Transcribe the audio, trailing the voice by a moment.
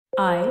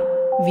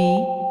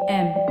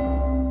IVM.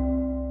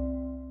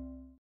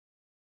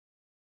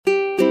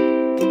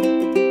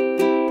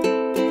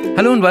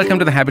 Hello and welcome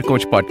to the Habit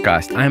Coach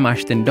podcast. I'm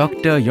Ashton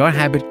Doctor, your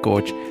habit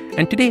coach,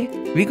 and today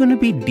we're going to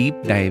be deep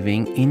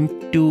diving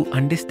into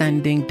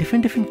understanding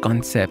different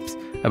concepts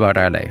about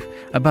our life,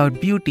 about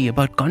beauty,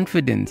 about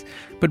confidence.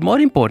 But more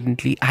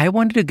importantly, I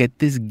wanted to get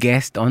this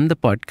guest on the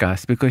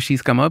podcast because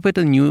she's come up with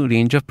a new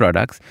range of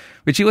products,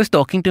 which she was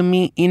talking to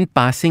me in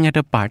passing at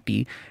a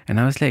party, and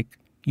I was like,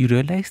 you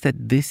realize that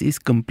this is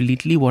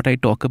completely what I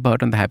talk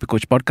about on the Habit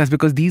Coach podcast,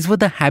 because these were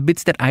the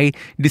habits that I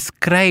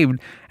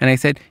described. And I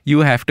said, you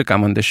have to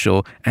come on the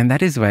show. And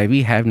that is why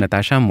we have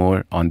Natasha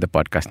Moor on the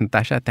podcast.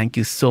 Natasha, thank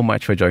you so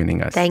much for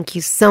joining us. Thank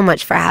you so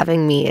much for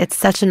having me. It's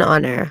such an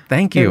honor.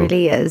 Thank you. It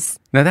really is.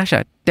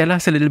 Natasha, tell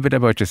us a little bit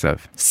about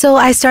yourself. So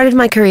I started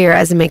my career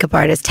as a makeup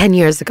artist 10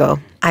 years ago.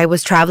 I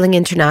was traveling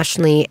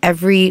internationally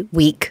every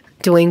week,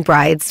 doing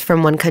brides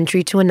from one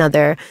country to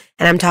another.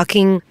 And I'm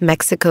talking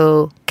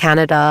Mexico,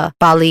 Canada,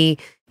 Bali,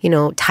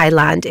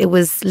 Thailand. It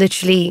was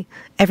literally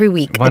every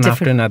week. One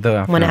after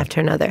another. One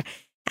after another.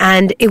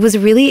 And it was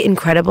really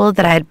incredible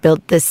that I had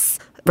built this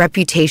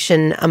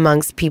reputation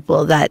amongst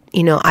people that,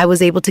 I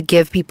was able to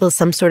give people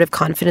some sort of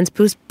confidence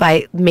boost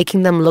by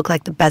making them look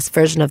like the best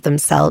version of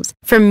themselves.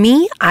 For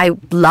me, I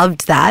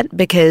loved that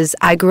because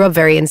I grew up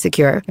very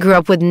insecure, grew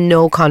up with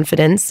no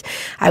confidence.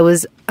 I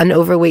was an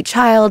overweight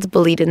child,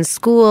 bullied in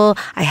school,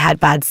 I had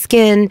bad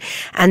skin.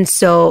 And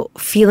so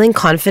feeling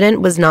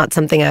confident was not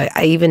something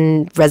I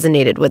even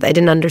resonated with. I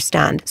didn't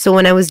understand. So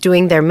when I was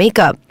doing their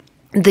makeup,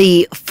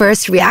 the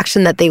first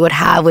reaction that they would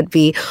have would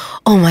be,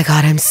 oh my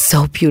God, I'm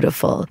so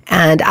beautiful.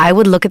 And I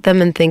would look at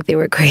them and think they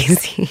were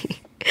crazy.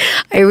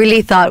 I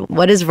really thought,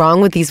 what is wrong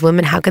with these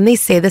women? How can they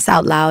say this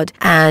out loud?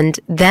 And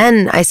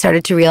then I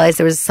started to realize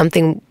there was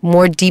something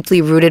more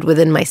deeply rooted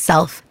within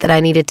myself that I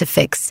needed to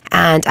fix.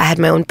 And I had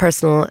my own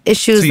personal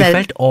issues. So you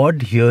felt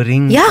odd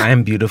hearing I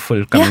am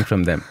beautiful coming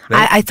from them,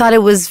 right? I thought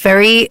it was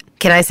very,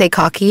 can I say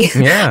cocky?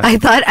 Yeah.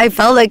 I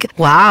felt like,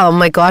 wow,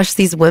 my gosh,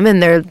 these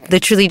women, they're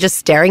literally just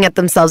staring at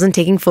themselves and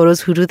taking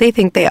photos. Who do they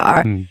think they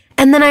are?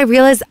 And then I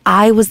realized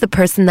I was the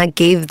person that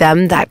gave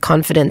them that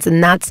confidence,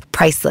 and that's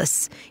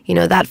priceless.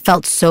 That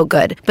felt so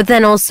good. But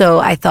then also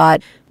I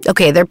thought,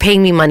 okay, they're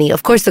paying me money.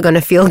 Of course they're going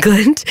to feel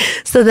good.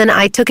 So then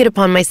I took it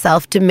upon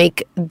myself to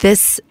make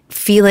this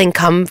feeling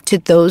come to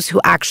those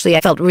who actually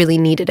I felt really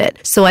needed it.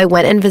 So I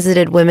went and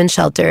visited women's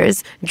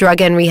shelters,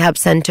 drug and rehab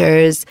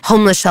centers,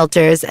 homeless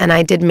shelters, and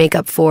I did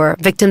makeup for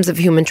victims of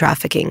human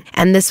trafficking.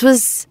 And this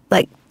was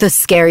like the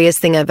scariest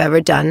thing I've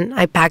ever done.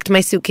 I packed my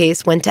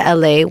suitcase, went to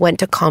LA, went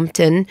to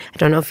Compton. I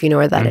don't know if you know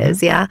where that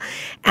is, yeah.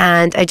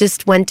 And I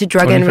just went to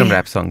drug and rehab. From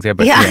rap songs, yeah.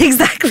 But yeah,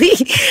 exactly.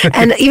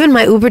 And even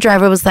my Uber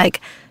driver was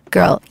like,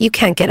 girl, you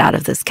can't get out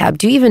of this cab.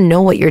 Do you even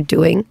know what you're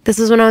doing? This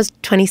was when I was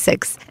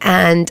 26.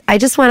 And I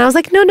just went, I was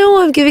like,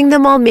 no, I'm giving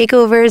them all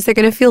makeovers. They're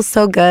going to feel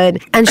so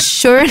good. And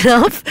sure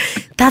enough,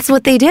 that's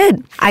what they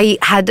did. I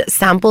had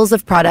samples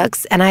of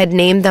products and I had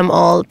named them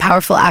all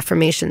powerful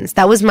affirmations.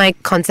 That was my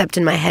concept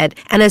in my head.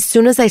 And as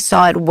soon as I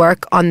saw it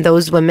work on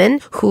those women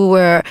who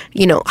were,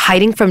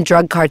 hiding from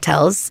drug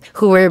cartels,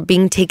 who were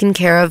being taken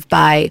care of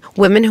by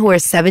women who were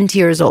 70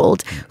 years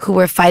old, who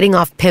were fighting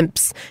off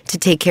pimps to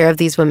take care of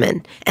these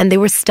women. And they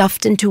were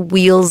stuffed into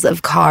wheels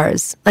of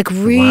cars, like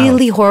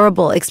really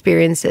horrible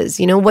experiences.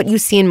 What you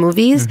see in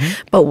movies,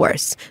 but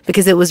worse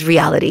because it was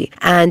reality.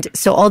 And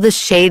so all the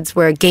shades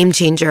were game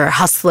changer,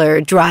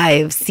 hustler,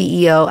 drive,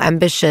 CEO,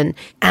 ambition.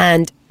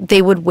 And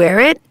they would wear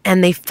it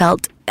and they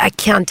felt, I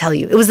can't tell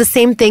you. It was the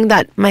same thing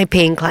that my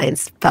paying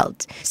clients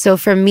felt. So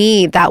for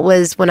me, that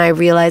was when I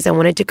realized I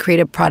wanted to create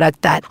a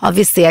product that,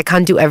 obviously I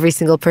can't do every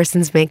single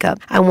person's makeup.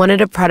 I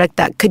wanted a product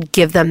that could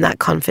give them that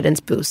confidence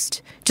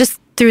boost. Just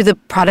through the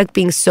product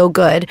being so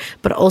good,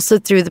 but also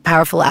through the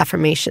powerful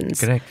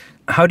affirmations. Correct.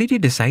 How did you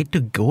decide to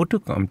go to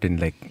Compton?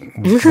 Like,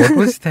 what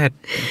was that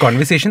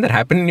conversation that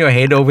happened in your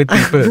head or with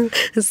people?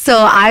 So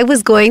I was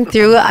a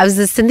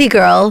Sindhi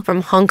girl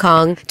from Hong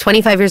Kong,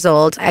 25 years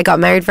old. I got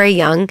married very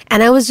young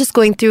and I was just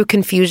going through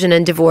confusion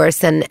and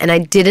divorce and I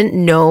didn't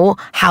know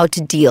how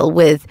to deal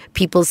with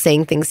people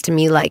saying things to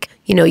me like,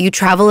 you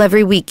travel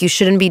every week. You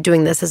shouldn't be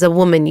doing this as a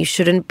woman. You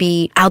shouldn't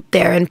be out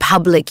there in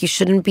public. You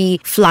shouldn't be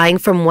flying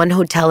from one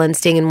hotel and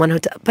staying in one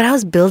hotel. But I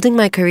was building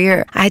my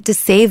career. I had to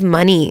save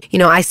money.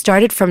 I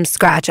started from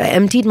scratch. I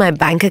emptied my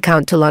bank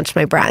account to launch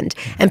my brand.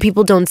 And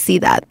people don't see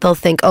that. They'll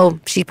think, oh,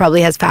 she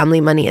probably has family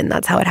money and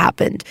that's how it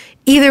happened.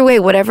 Either way,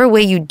 whatever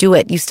way you do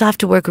it, you still have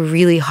to work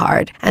really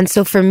hard. And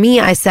so for me,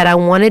 I said I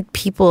wanted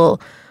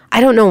people, I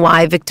don't know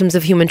why victims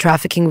of human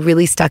trafficking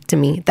really stuck to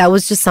me. That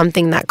was just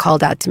something that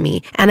called out to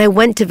me. And I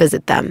went to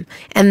visit them.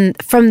 And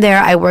from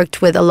there, I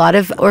worked with a lot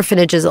of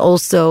orphanages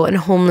also and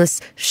homeless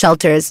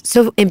shelters.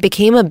 So it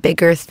became a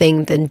bigger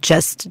thing than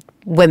just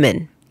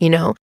women,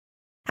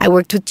 I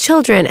worked with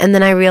children, and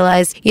then I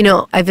realized,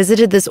 I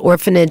visited this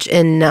orphanage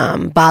in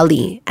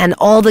Bali, and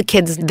all the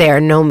kids there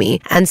know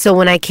me. And so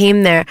when I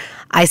came there,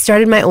 I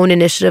started my own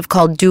initiative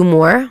called Do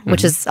More,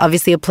 which is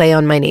obviously a play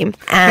on my name.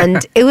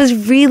 And it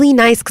was really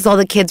nice because all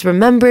the kids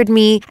remembered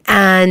me,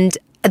 and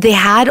they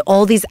had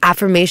all these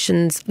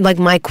affirmations, like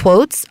my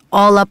quotes,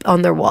 all up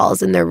on their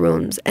walls in their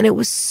rooms. And it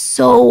was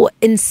so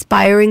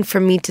inspiring for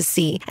me to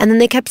see. And then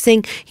they kept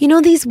saying, you know,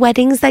 these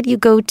weddings that you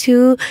go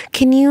to,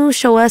 can you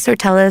show us or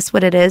tell us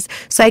what it is?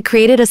 So I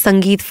created a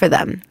Sangeet for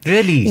them.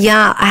 Really?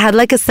 Yeah, I had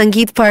like a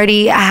Sangeet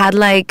party. I had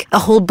like a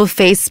whole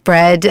buffet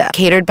spread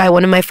catered by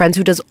one of my friends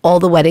who does all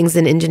the weddings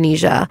in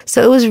Indonesia.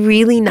 So it was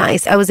really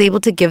nice. I was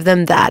able to give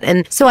them that.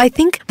 And so I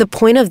think the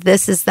point of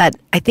this is that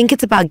I think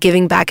it's about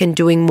giving back and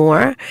doing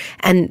more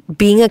and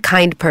being a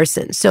kind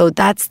person. So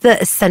that's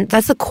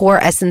the core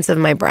essence of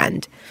my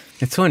brand.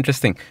 It's so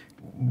interesting.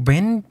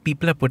 When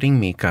people are putting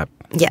makeup,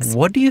 yes,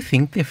 what do you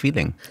think they're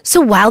feeling?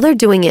 So while they're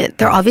doing it,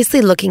 they're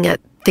obviously looking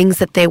at things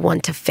that they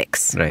want to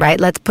fix, right?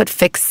 Let's put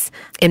fix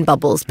in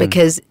bubbles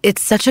because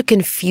it's such a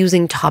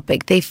confusing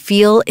topic. They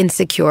feel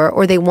insecure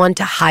or they want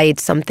to hide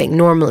something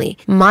normally.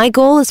 My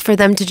goal is for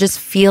them to just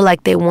feel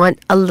like they want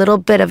a little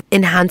bit of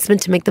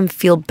enhancement to make them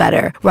feel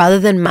better rather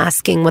than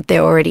masking what they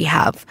already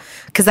have.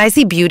 Because I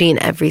see beauty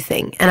in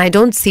everything and I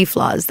don't see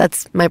flaws.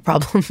 That's my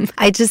problem.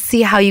 I just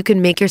see how you can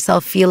make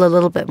yourself feel a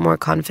little bit more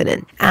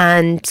confident.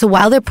 And so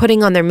while they're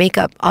putting on their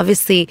makeup,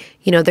 obviously,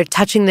 you know, they're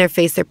touching their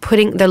face,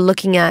 they're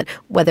looking at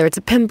whether it's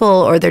a pimple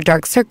or their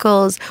dark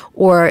circles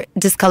or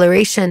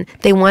discoloration.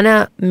 They want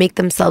to make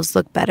themselves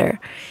look better.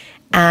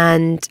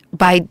 And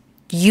by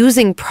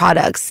using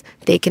products,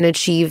 they can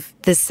achieve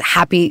this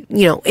happy,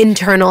 you know,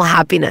 internal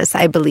happiness,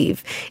 I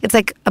believe. It's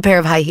like a pair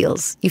of high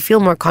heels. You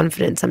feel more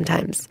confident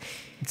sometimes.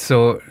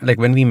 So, like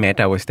when we met,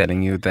 I was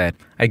telling you that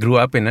I grew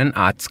up in an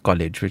arts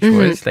college, which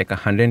was like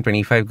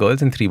 125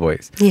 girls and 3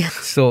 boys. Yeah.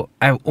 So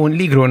I've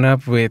only grown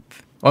up with,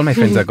 all my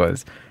friends are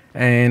girls.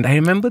 And I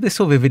remember this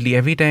so vividly.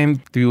 Every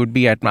time we would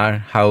be at our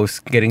house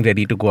getting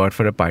ready to go out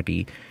for a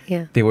party,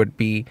 they would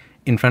be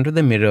in front of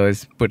the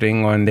mirrors,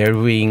 putting on their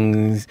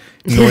wings,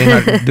 knowing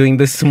how doing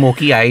the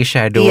smoky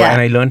eyeshadow. Yeah.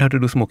 And I learned how to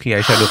do smoky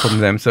eyeshadow from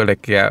them.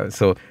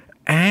 So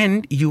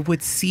and you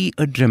would see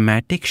a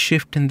dramatic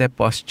shift in their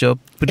posture,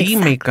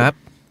 pre-makeup,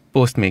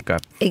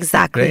 post-makeup.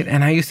 Exactly. Right?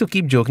 And I used to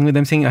keep joking with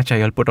them saying, Acha,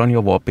 you'll put on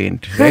your war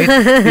paint. Right?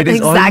 It is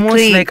Exactly.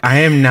 almost like I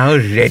am now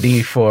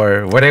ready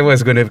for whatever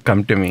is going to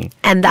come to me.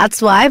 And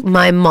that's why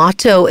my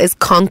motto is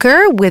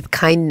conquer with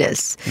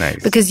kindness.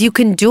 Nice. Because you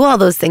can do all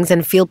those things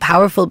and feel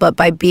powerful, but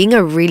by being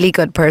a really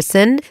good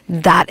person,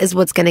 that is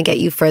what's going to get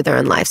you further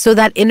in life. So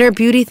that inner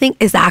beauty thing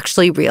is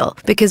actually real.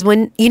 Because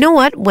when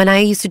I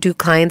used to do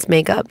clients'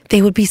 makeup,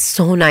 they would be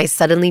so nice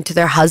suddenly to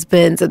their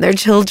husbands and their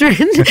children.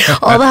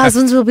 All the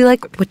husbands will be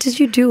like, what did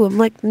you do? I'm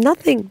like,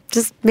 nothing,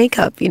 just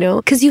makeup, you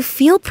know, because you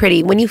feel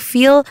pretty. When you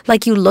feel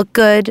like you look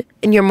good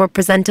and you're more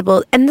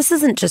presentable, and this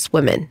isn't just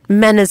women,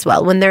 men as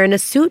well. When they're in a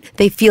suit,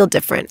 they feel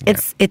different. Yeah.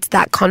 It's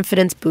that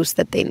confidence boost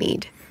that they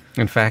need.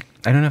 In fact,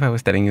 I don't know if I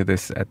was telling you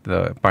this at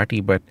the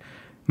party, but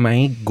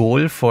my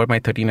goal for my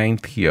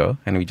 39th year,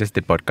 and we just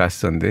did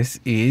podcasts on this,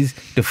 is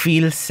to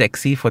feel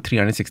sexy for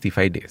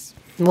 365 days.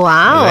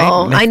 Wow.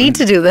 Right? Like, I need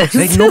to do this.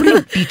 Like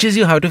nobody teaches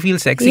you how to feel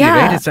sexy,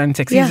 right? And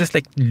sexy is just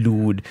like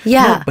lewd.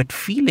 Yeah. No, but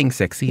feeling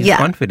sexy is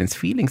confidence.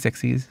 Feeling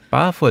sexy is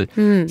powerful.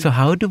 So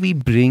how do we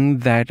bring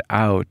that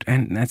out?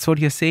 And that's what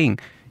you're saying.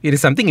 It is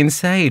something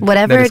inside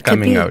Whatever that is it could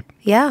coming be. out.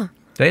 Yeah.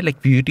 Right?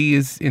 Like beauty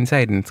is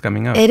inside and it's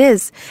coming out. It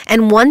is.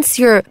 And once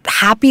you're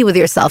happy with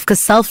yourself, because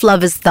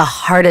self-love is the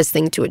hardest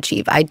thing to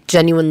achieve. I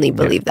genuinely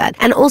believe that.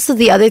 And also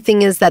the other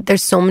thing is that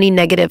there's so many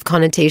negative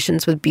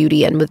connotations with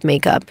beauty and with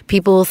makeup.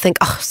 People will think,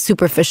 oh,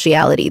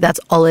 superficiality, that's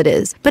all it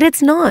is. But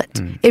it's not.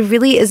 It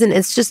really isn't.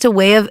 It's just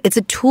it's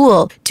a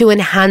tool to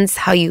enhance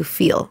how you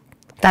feel.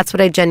 That's what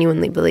I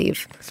genuinely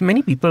believe. So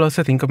many people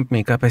also think of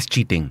makeup as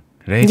cheating.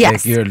 Right?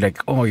 Yes. Like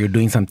you're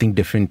doing something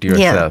different to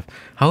yourself.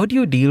 How do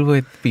you deal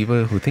with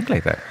people who think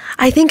like that?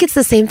 I think it's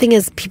the same thing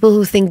as people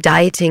who think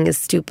dieting is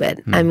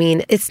stupid. I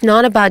mean, it's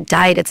not about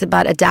diet. It's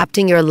about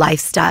adapting your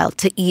lifestyle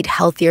to eat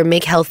healthier,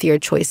 make healthier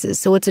choices.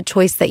 So it's a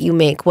choice that you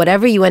make.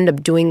 Whatever you end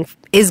up doing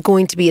is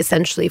going to be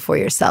essentially for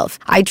yourself.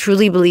 I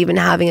truly believe in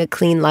having a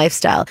clean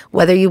lifestyle.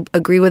 Whether you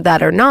agree with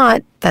that or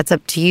not, that's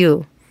up to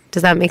you.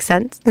 Does that make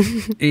sense?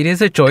 It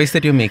is a choice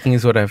that you're making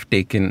is what I've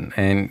taken.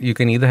 And you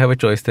can either have a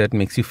choice that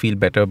makes you feel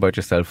better about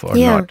yourself or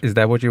not. Is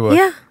that what you were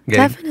getting?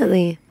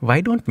 Definitely.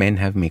 Why don't men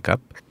have makeup?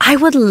 I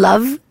would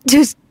love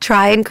to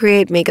try and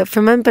create makeup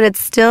for men, but it's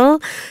still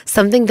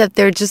something that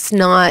they're just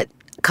not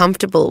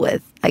comfortable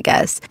with, I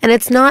guess. And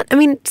it's not, I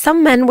mean,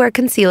 some men wear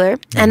concealer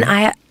and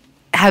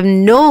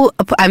I'm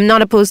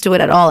not opposed to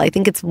it at all. I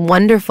think it's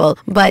wonderful.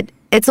 But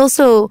it's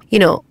also,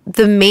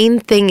 the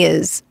main thing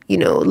is,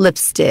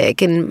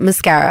 lipstick and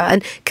mascara.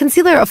 And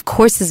concealer, of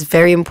course, is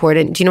very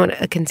important. Do you know what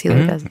a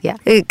concealer does? Yeah.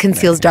 It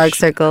conceals dark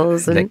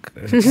circles. And like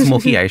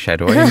smoky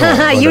eyeshadow.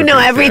 I know you know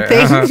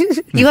everything.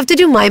 You have to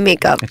do my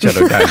makeup.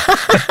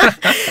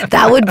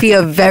 That would be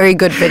a very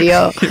good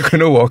video. You're going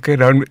to walk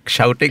around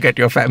shouting at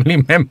your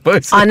family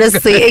members.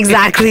 Honestly,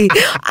 exactly.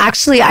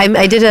 Actually,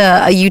 I did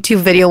a YouTube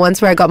video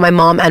once where I got my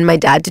mom and my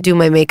dad to do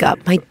my makeup.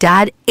 My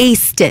dad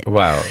aced it.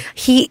 Wow.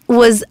 He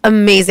was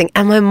amazing.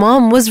 And my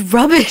mom was was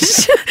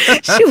rubbish.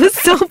 She was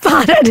so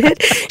bad at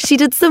it. She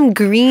did some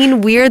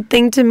green weird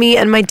thing to me,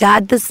 and my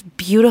dad this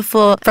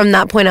beautiful. From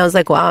that point, I was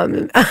like, wow,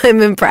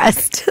 I'm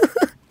impressed.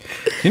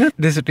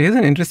 Here's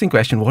an interesting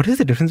question. What is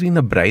the difference between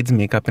a bride's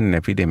makeup and an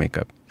everyday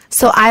makeup?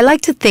 So I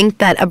like to think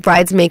that a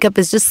bride's makeup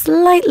is just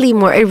slightly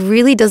more. It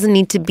really doesn't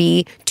need to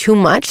be too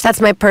much.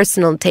 That's my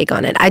personal take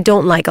on it. I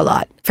don't like a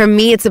lot. For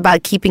me, it's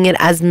about keeping it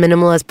as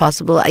minimal as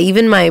possible.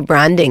 Even my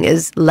branding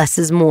is less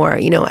is more.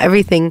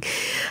 Everything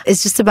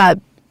is just about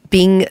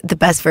being the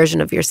best version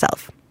of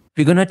yourself.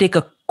 We're going to take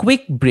a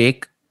quick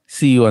break.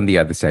 See you on the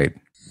other side.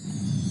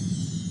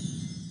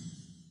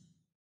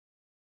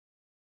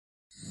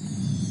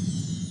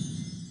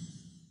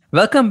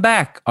 Welcome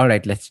back. All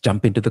right, let's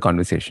jump into the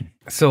conversation.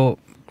 So,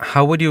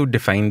 how would you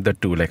define the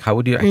two? Like, how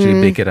would you actually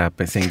break it up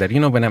and saying that,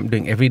 when I'm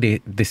doing every day,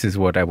 this is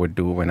what I would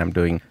do. When I'm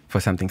doing for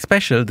something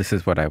special, this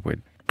is what I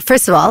would.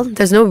 First of all,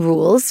 there's no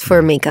rules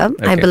for makeup.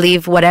 Okay. I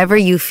believe whatever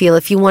you feel,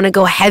 if you want to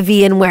go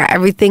heavy and wear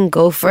everything,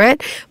 go for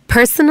it.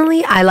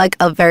 Personally, I like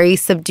a very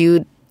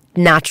subdued,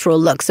 natural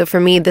look. So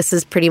for me, this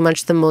is pretty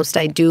much the most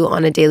I do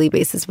on a daily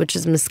basis, which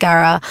is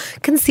mascara,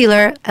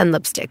 concealer, and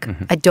lipstick.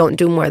 I don't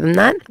do more than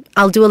that.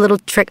 I'll do a little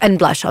trick and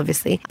blush,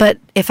 obviously. But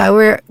if I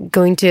were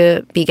going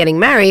to be getting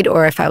married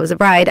or if I was a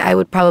bride, I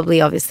would probably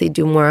obviously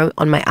do more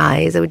on my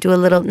eyes. I would do a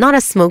little, not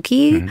a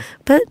smoky,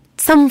 but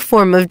some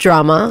form of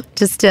drama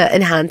just to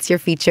enhance your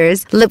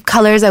features. Lip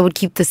colors, I would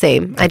keep the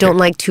same. Okay. I don't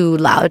like too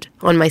loud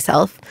on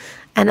myself.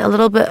 And a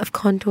little bit of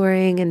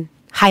contouring and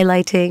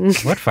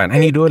highlighting. What fun.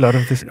 And you do a lot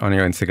of this on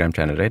your Instagram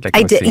channel, right?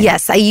 I did.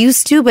 Yes, I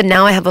used to, but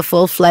now I have a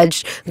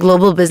full-fledged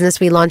global business.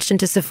 We launched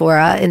into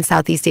Sephora in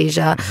Southeast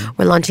Asia.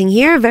 We're launching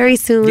here very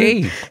soon.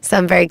 Yay. So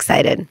I'm very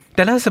excited.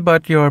 Tell us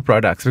about your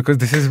products, because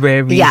this is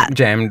where we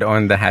jammed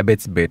on the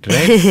habits bit,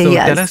 right? So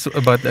yes. Tell us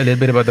a little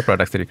bit about the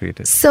products that you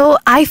created. So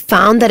I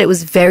found that it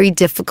was very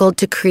difficult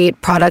to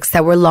create products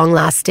that were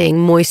long-lasting,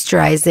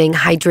 moisturizing,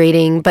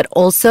 hydrating, but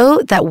also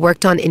that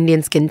worked on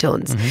Indian skin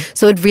tones.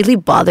 So it really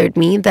bothered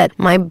me that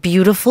my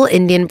beautiful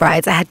Indian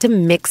brides, I had to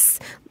mix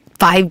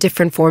 5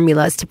 different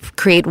formulas to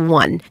create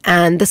one.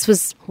 And this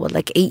was,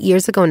 8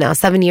 years ago now,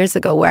 7 years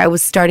ago, where I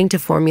was starting to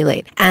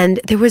formulate. And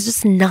there was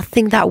just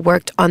nothing that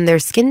worked on their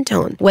skin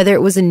tone, whether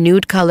it was a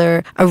nude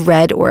color, a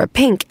red, or a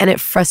pink. And it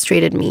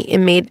frustrated me.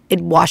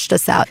 It washed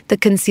us out. The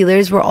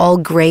concealers were all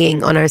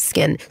graying on our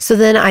skin. So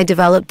then I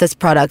developed this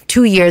product,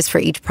 2 years for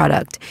each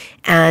product.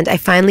 And I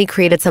finally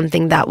created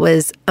something that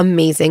was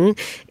amazing.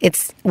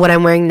 It's what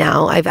I'm wearing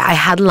now. I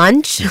had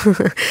lunch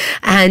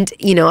and,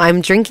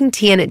 I'm drinking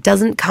tea and it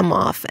doesn't come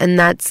off. And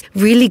that's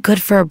really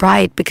good for a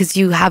bride because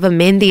you have a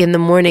mehndi in the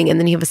morning and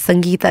then you have a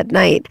sangeet at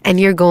night and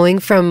you're going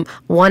from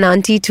one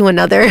auntie to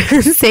another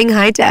saying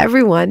hi to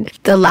everyone.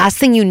 The last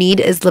thing you need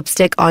is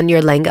lipstick on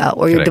your lehenga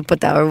or your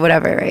dupatta or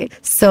whatever, right?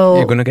 So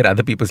you're going to get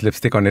other people's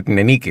lipstick on it in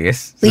any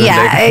case. So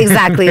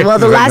exactly. Well,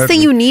 the last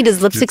thing you need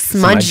is lipstick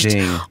smudged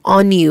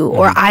on you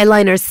or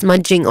eyeliner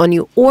smudging on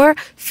you or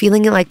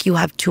feeling like you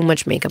have too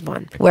much makeup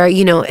on. Where,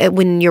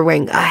 when you're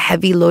wearing a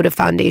heavy load of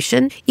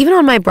foundation, even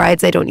on my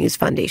brides, I don't use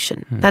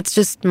foundation. That's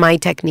just my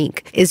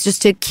technique, is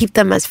just to keep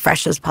them as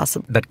fresh as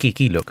possible. That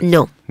cakey look?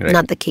 No,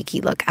 not the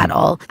cakey look at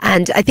all.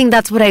 And I think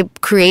that's what I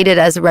created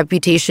as a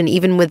reputation,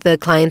 even with the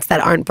clients that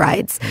aren't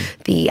brides,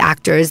 the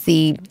actors,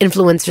 the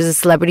influencers, the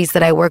celebrities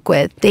that I work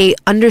with. They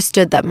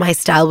understood that my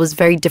style was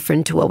very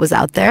different to what was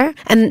out there.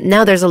 And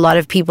now there's a lot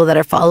of people that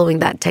are following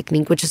that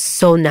technique, which is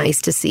so nice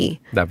to see.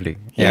 Lovely.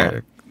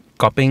 Yeah.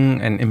 Copying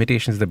and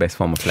imitation is the best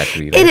form of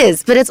flattery, right? It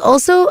is, but it's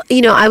also,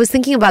 I was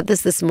thinking about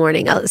this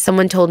morning.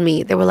 Someone told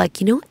me, they were like,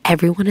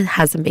 everyone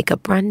has a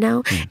makeup brand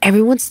now.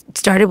 Everyone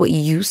started what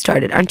you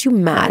started. Aren't you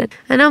mad?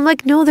 And I'm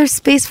like, no, there's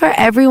space for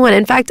everyone.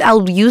 In fact,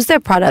 I'll use their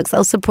products.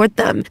 I'll support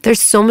them.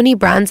 There's so many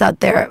brands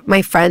out there,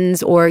 my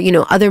friends or,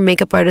 other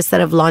makeup artists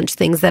that have launched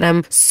things that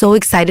I'm so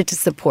excited to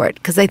support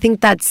because I think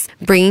that's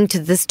bringing to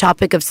this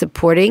topic of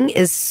supporting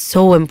is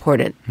so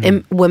important.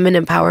 In women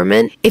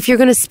empowerment, if you're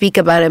going to speak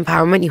about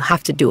empowerment, you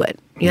have to do it.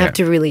 You have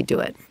to really do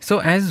it. So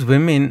as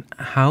women,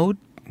 how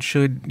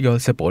should you all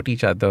support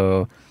each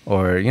other?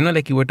 Or,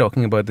 like you were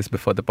talking about this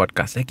before the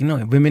podcast,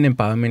 women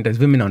empowerment as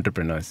women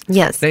entrepreneurs.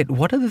 Yes. Right.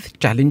 What are the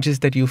challenges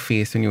that you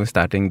faced when you were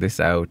starting this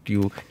out?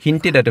 You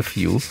hinted at a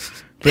few.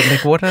 But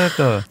what are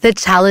the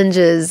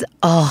challenges?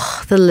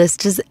 Oh, the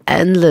list is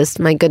endless.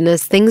 My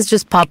goodness. Things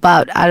just pop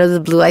out of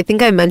the blue. I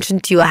think I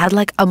mentioned to you, I had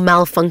a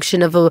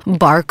malfunction of a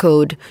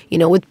barcode,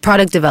 with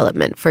product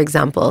development, for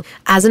example.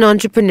 As an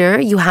entrepreneur,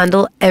 you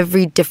handle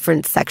every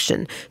different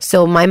section.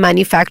 So my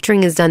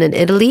manufacturing is done in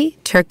Italy,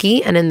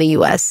 Turkey, and in the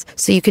US.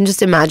 So you can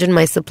just imagine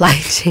my supply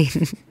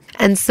chain.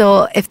 And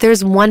so if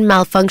there's one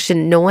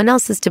malfunction, no one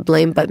else is to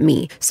blame but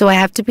me. So I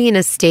have to be in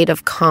a state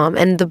of calm.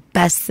 And the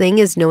best thing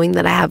is knowing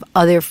that I have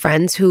other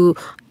friends who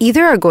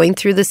either are going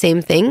through the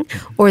same thing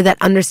or that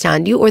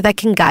understand you or that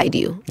can guide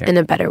you in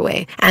a better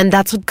way. And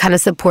that's what kind of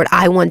support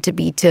I want to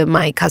be to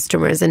my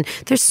customers. And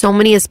there's so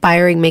many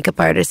aspiring makeup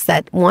artists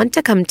that want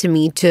to come to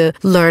me to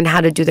learn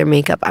how to do their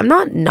makeup. I'm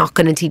not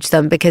going to teach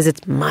them because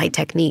it's my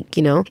technique,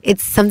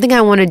 It's something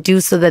I want to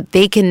do so that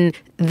they can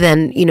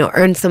then,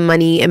 earn some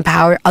money,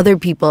 empower other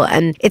people.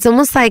 And it's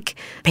almost like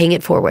paying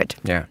it forward.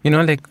 Yeah.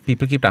 Like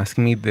people keep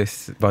asking me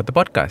this about the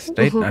podcast,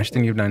 right?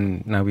 Ashton,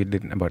 we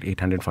did about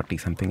 840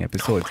 something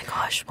episodes. Oh my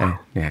gosh. Wow.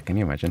 Yeah, can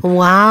you imagine?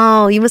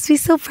 Wow. You must be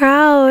so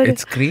proud.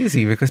 It's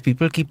crazy because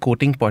people keep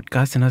quoting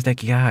podcasts and I was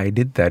like, yeah, I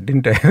did that,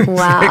 didn't I? It's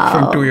Wow. like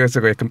from 2 years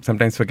ago. I can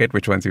sometimes forget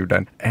which ones you've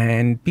done.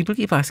 And people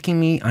keep asking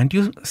me, aren't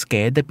you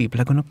scared that people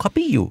are going to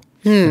copy you?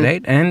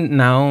 Right? And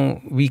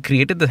now we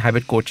created the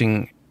habit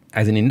coaching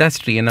as an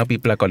industry, and now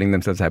people are calling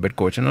themselves habit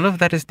coach, and all of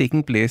that is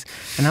taking place.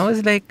 And I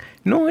was like,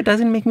 no, it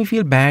doesn't make me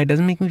feel bad,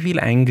 doesn't make me feel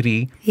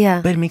angry,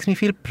 but it makes me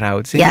feel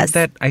proud, saying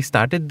that I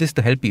started this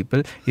to help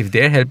people. If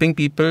they're helping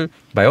people,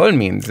 by all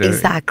means.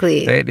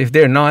 Exactly. Right? If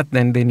they're not,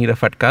 then they need a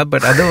fatka,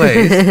 but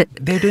otherwise,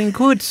 they're doing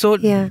good. So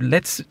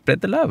let's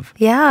spread the love.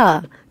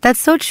 Yeah. That's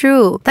so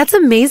true. That's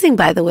amazing,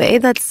 by the way.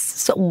 That's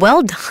so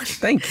well done.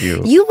 Thank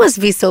you. You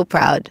must be so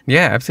proud.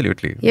 Yeah,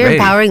 absolutely. You're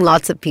empowering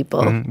lots of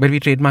people. But we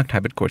trademarked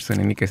habit coach, so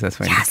in any case, that's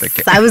fine. Yes.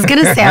 I was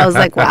going to say, I was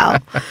like, wow.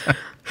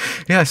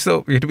 Yeah,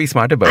 so you have to be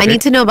smart about it. I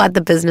need to know about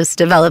the business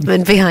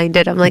development behind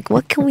it. I'm like,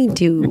 what can we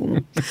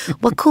do?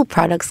 What cool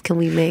products can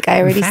we make? I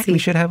already in fact, see. we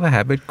should have a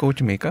habit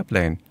coach makeup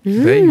line.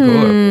 There you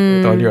go.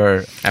 With all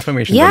your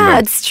affirmations. Yeah,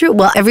 it's true.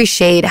 Well, every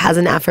shade has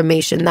an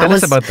affirmation. Tell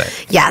us about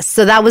that. Yes.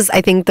 So that was,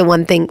 I think, the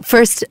one thing.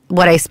 First,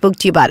 what I spoke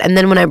to you about. And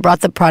then when I brought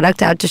the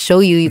product out to show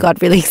you, you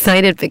got really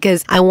excited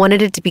because I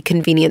wanted it to be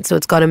convenient. So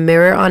it's got a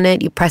mirror on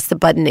it. You press the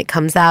button, it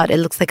comes out. It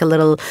looks like a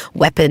little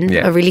weapon,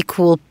 a really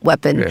cool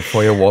weapon. Yeah,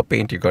 for your war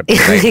paint, you got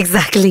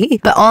Exactly.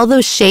 But all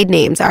those shade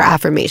names are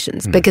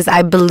affirmations because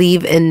I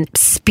believe in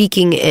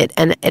speaking it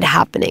and it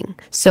happening.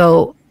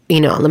 So,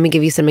 let me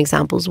give you some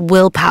examples.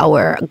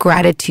 Willpower,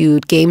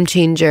 gratitude, game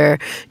changer,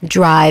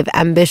 drive,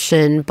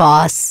 ambition,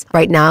 boss.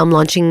 Right now I'm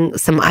launching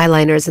some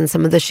eyeliners and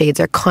some of the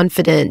shades are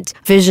confident,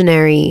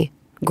 visionary,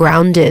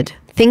 grounded.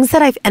 Things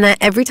that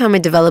every time I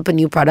develop a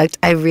new product,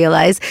 I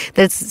realize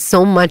that it's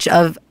so much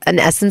of an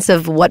essence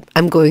of what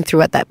I'm going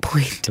through at that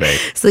point.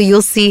 Right. So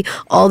you'll see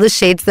all the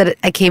shades that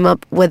I came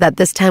up with at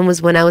this time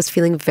was when I was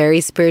feeling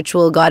very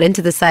spiritual, got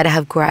into the side. I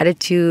have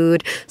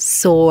gratitude,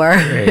 soar.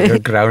 Right, you're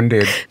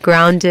grounded.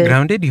 Grounded.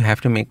 Grounded you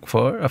have to make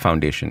for a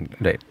foundation.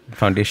 Right.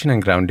 Foundation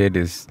and grounded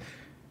is...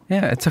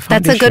 Yeah, it's a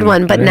foundation. That's a good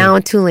one, but now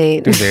too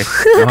late.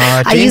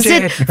 I used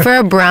it for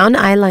a brown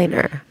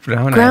eyeliner.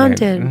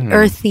 Grounded,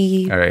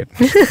 earthy. All right.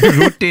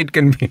 Rooted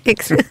can be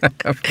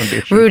a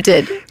foundation.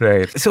 Rooted.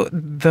 Right. So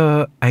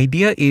the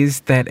idea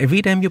is that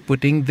every time you're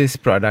putting this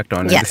product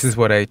on, and this is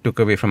what I took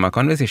away from our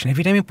conversation,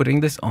 every time you're putting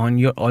this on,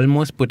 you're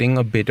almost putting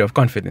a bit of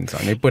confidence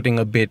on. You're putting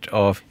a bit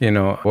of,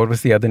 what was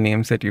the other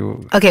names that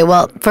you... Okay,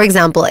 well, for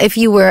example, if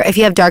you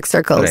have dark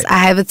circles, I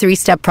have a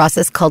 3-step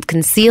process called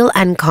conceal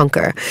and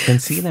conquer.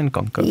 Conceal and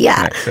conquer.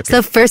 Yeah. Nice. Okay.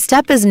 So first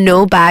step is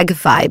no bag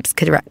vibes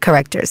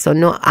corrector. So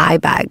no eye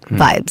bag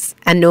vibes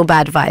and no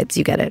bad vibes.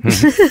 You get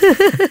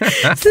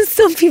it. So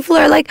some people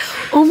are like,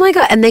 oh my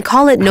God. And they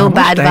call it no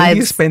bad vibes. How much time do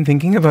you spend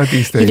thinking about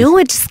these things?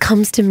 It just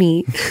comes to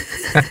me.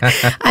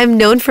 I'm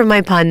known for my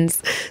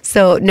puns.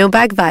 So no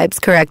bag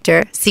vibes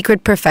corrector,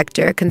 secret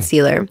perfector,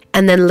 concealer,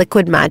 and then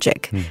liquid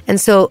magic.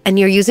 And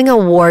you're using a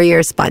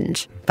warrior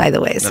sponge, by the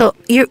way. So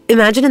you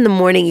imagine in the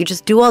morning, you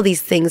just do all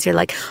these things. You're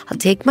like, I'll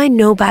take my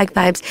no bag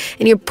vibes,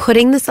 and you're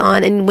putting this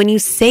on. And when you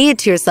say it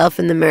to yourself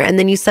in the mirror, and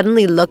then you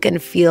suddenly look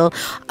and feel,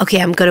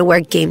 okay, I'm going to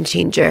wear Game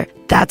Changer.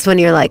 That's when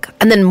you're like,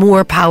 and then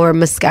More Power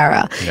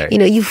mascara. Right.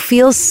 You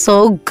feel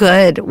so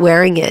good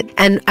wearing it.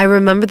 And I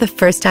remember the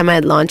first time I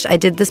had launched, I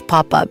did this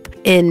pop-up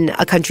in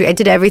a country. I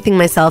did everything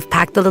myself,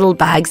 packed the little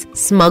bags,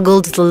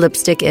 smuggled the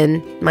lipstick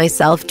in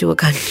myself to a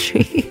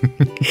country.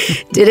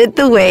 Did it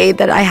the way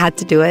that I had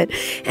to do it.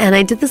 And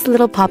I did this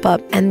little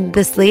pop-up, and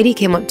this lady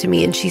came up to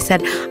me and she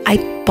said, I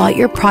bought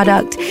your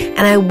product and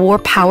I wore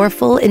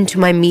powerful into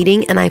my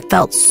meeting and I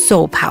felt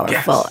so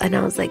powerful. Yes. And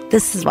I was like,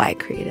 this is why I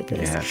created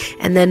this. Yes.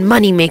 And then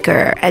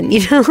Moneymaker and,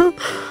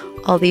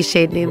 all these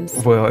shade names.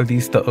 Were all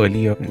these the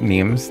earlier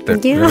names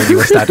that when you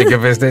were starting your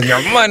business?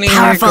 Your money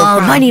Powerful,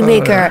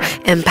 Moneymaker,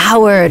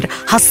 Empowered,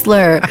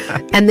 Hustler.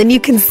 And then you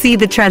can see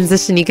the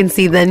transition. You can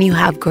see then you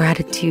have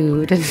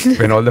gratitude.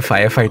 When all the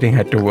firefighting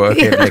had to work,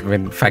 and like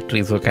when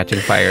factories were catching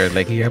fire,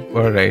 like, yep,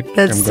 all right.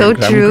 That's so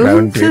true.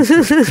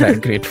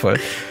 Grounded, grateful.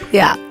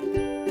 Yeah.